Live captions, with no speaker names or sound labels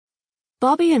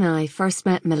Bobby and I first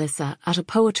met Melissa at a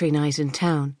poetry night in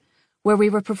town, where we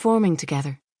were performing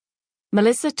together.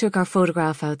 Melissa took our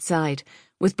photograph outside,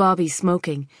 with Bobby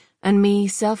smoking, and me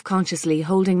self-consciously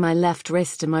holding my left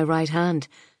wrist in my right hand,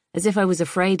 as if I was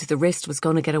afraid the wrist was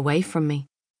going to get away from me.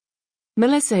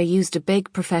 Melissa used a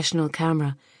big professional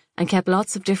camera and kept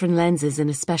lots of different lenses in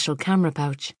a special camera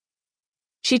pouch.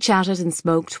 She chatted and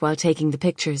smoked while taking the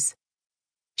pictures.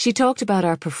 She talked about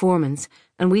our performance,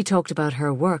 and we talked about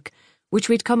her work, which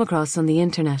we'd come across on the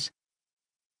internet.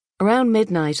 Around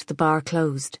midnight, the bar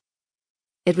closed.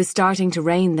 It was starting to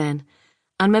rain then,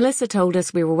 and Melissa told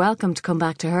us we were welcome to come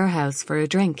back to her house for a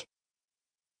drink.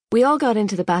 We all got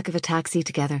into the back of a taxi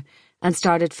together and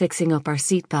started fixing up our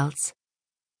seatbelts.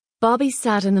 Bobby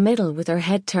sat in the middle with her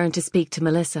head turned to speak to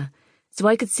Melissa, so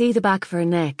I could see the back of her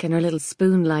neck and her little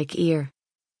spoon-like ear.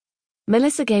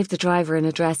 Melissa gave the driver an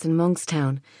address in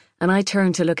Monkstown, and I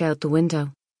turned to look out the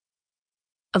window.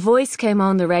 A voice came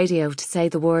on the radio to say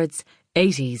the words,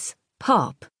 80s,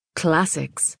 pop,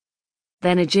 classics.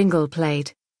 Then a jingle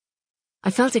played.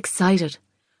 I felt excited,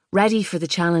 ready for the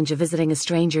challenge of visiting a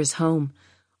stranger's home,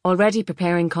 already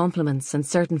preparing compliments and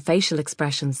certain facial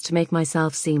expressions to make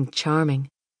myself seem charming.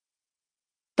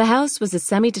 The house was a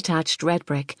semi-detached red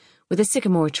brick with a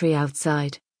sycamore tree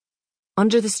outside.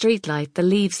 Under the streetlight, the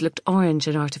leaves looked orange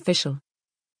and artificial.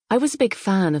 I was a big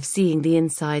fan of seeing the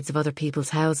insides of other people's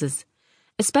houses,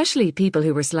 especially people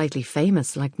who were slightly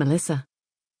famous like Melissa.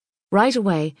 Right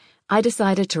away, I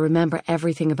decided to remember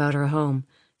everything about her home,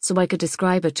 so I could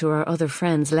describe it to our other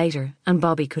friends later, and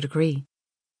Bobby could agree.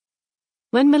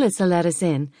 When Melissa let us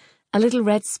in, a little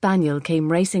red spaniel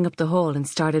came racing up the hall and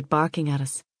started barking at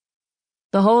us.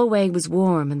 The hallway was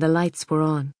warm and the lights were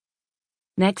on.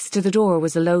 Next to the door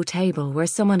was a low table where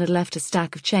someone had left a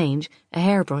stack of change, a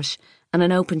hairbrush, and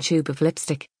an open tube of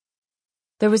lipstick.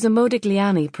 There was a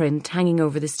Modigliani print hanging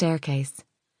over the staircase,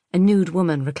 a nude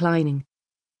woman reclining.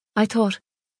 I thought,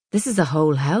 this is a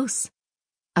whole house.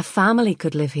 A family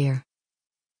could live here.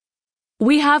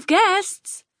 "We have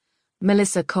guests!"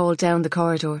 Melissa called down the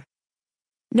corridor.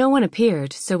 No one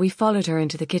appeared, so we followed her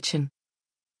into the kitchen.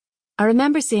 I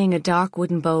remember seeing a dark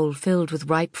wooden bowl filled with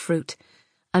ripe fruit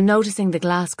and noticing the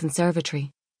glass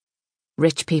conservatory.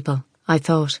 Rich people, I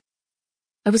thought.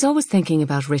 I was always thinking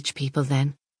about rich people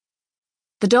then.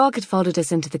 The dog had followed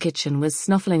us into the kitchen, was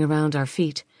snuffling around our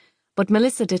feet, but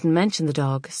Melissa didn't mention the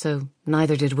dog, so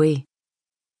neither did we.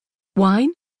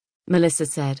 "Wine?" Melissa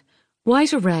said.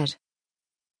 "White or red?"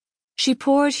 She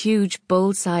poured huge,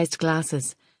 bowl-sized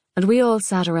glasses, and we all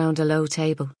sat around a low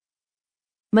table.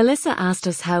 Melissa asked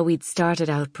us how we'd started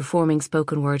out performing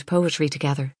spoken-word poetry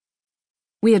together.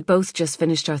 We had both just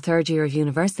finished our third year of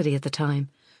university at the time,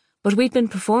 but we'd been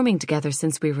performing together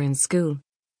since we were in school.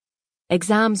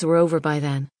 Exams were over by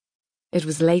then. It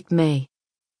was late May.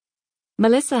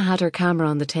 Melissa had her camera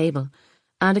on the table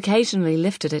and occasionally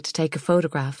lifted it to take a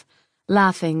photograph,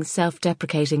 laughing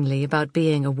self-deprecatingly about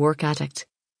being a work addict.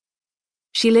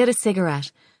 She lit a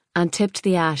cigarette and tipped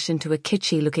the ash into a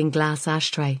kitschy-looking glass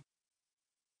ashtray.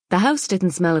 The house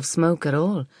didn't smell of smoke at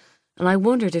all, and I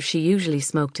wondered if she usually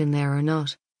smoked in there or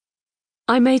not.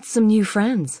 "I made some new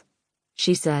friends,"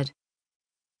 she said.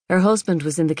 Her husband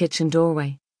was in the kitchen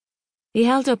doorway. He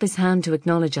held up his hand to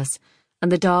acknowledge us, and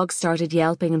the dog started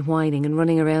yelping and whining and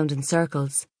running around in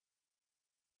circles.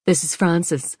 "This is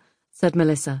Francis," said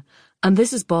Melissa, "and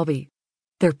this is Bobby.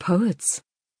 They're poets."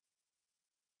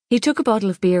 He took a bottle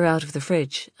of beer out of the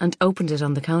fridge and opened it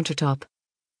on the countertop.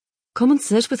 "Come and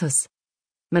sit with us,"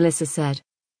 Melissa said.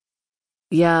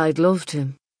 "Yeah, I'd love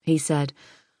to," he said,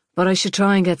 "but I should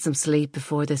try and get some sleep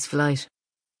before this flight."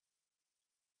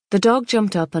 The dog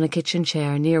jumped up on a kitchen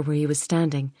chair near where he was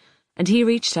standing, and he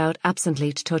reached out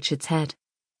absently to touch its head.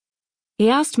 He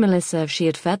asked Melissa if she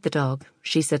had fed the dog.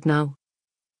 She said no.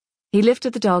 He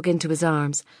lifted the dog into his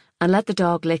arms and let the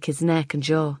dog lick his neck and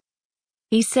jaw.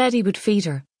 He said he would feed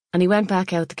her, and he went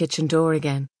back out the kitchen door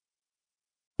again.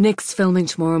 "Nick's filming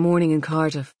tomorrow morning in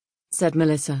Cardiff," said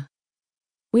Melissa.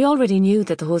 We already knew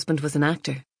that the husband was an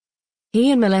actor.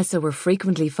 He and Melissa were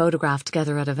frequently photographed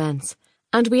together at events,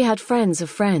 and we had friends of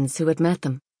friends who had met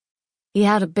them. He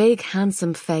had a big,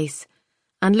 handsome face,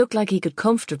 and looked like he could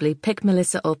comfortably pick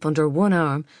Melissa up under one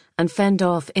arm and fend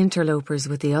off interlopers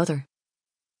with the other.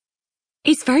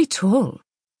 "He's very tall,"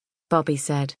 Bobby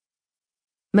said.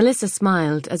 Melissa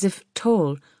smiled as if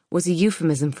tall was a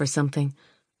euphemism for something,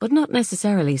 but not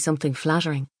necessarily something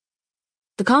flattering.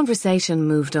 The conversation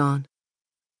moved on.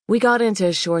 We got into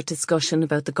a short discussion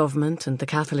about the government and the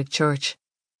Catholic Church.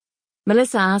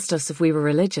 Melissa asked us if we were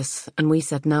religious, and we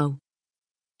said no.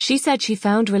 She said she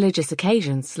found religious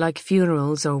occasions, like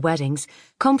funerals or weddings,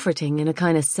 comforting in a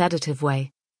kind of sedative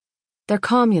way. They're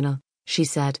communal, she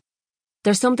said.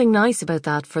 There's something nice about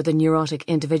that for the neurotic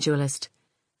individualist.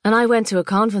 And I went to a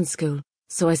convent school,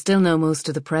 so I still know most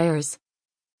of the prayers.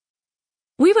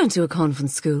 We went to a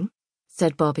convent school,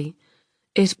 said Bobby.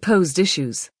 It posed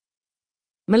issues.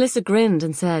 Melissa grinned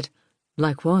and said,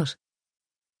 Like what?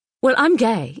 Well, I'm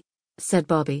gay, said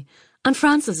Bobby, and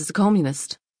Francis is a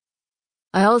communist.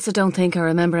 I also don't think I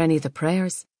remember any of the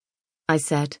prayers, I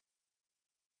said.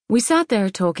 We sat there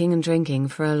talking and drinking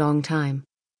for a long time.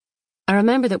 I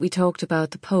remember that we talked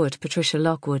about the poet Patricia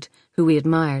Lockwood, who we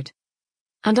admired,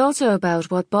 and also about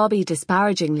what Bobby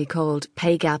disparagingly called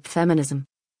pay gap feminism.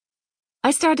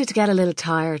 I started to get a little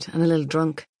tired and a little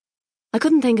drunk. I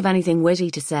couldn't think of anything witty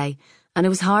to say, and it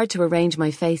was hard to arrange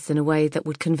my face in a way that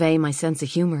would convey my sense of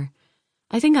humour.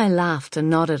 I think I laughed and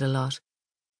nodded a lot.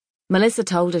 Melissa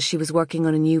told us she was working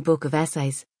on a new book of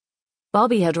essays.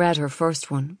 Bobby had read her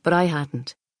first one, but I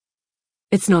hadn't.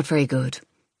 It's not very good,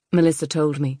 Melissa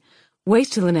told me.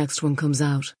 Wait till the next one comes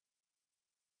out.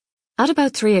 At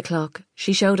about 3 o'clock,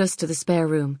 she showed us to the spare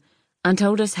room and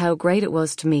told us how great it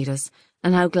was to meet us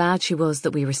and how glad she was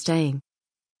that we were staying.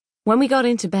 When we got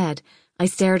into bed, I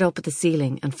stared up at the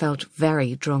ceiling and felt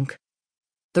very drunk.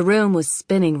 The room was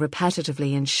spinning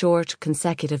repetitively in short,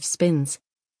 consecutive spins.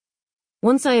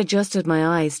 Once I adjusted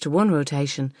my eyes to one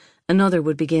rotation, another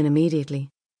would begin immediately.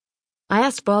 I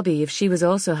asked Bobby if she was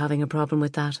also having a problem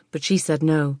with that, but she said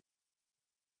no.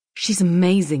 She's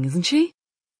amazing, isn't she?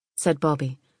 Said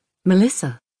Bobby.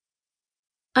 Melissa.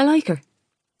 I like her,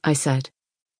 I said.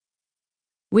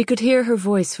 We could hear her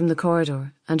voice from the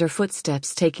corridor and her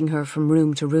footsteps taking her from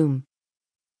room to room.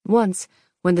 Once,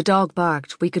 when the dog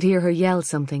barked, we could hear her yell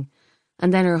something,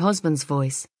 and then her husband's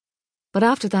voice. But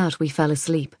after that, we fell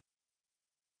asleep.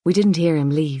 We didn't hear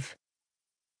him leave.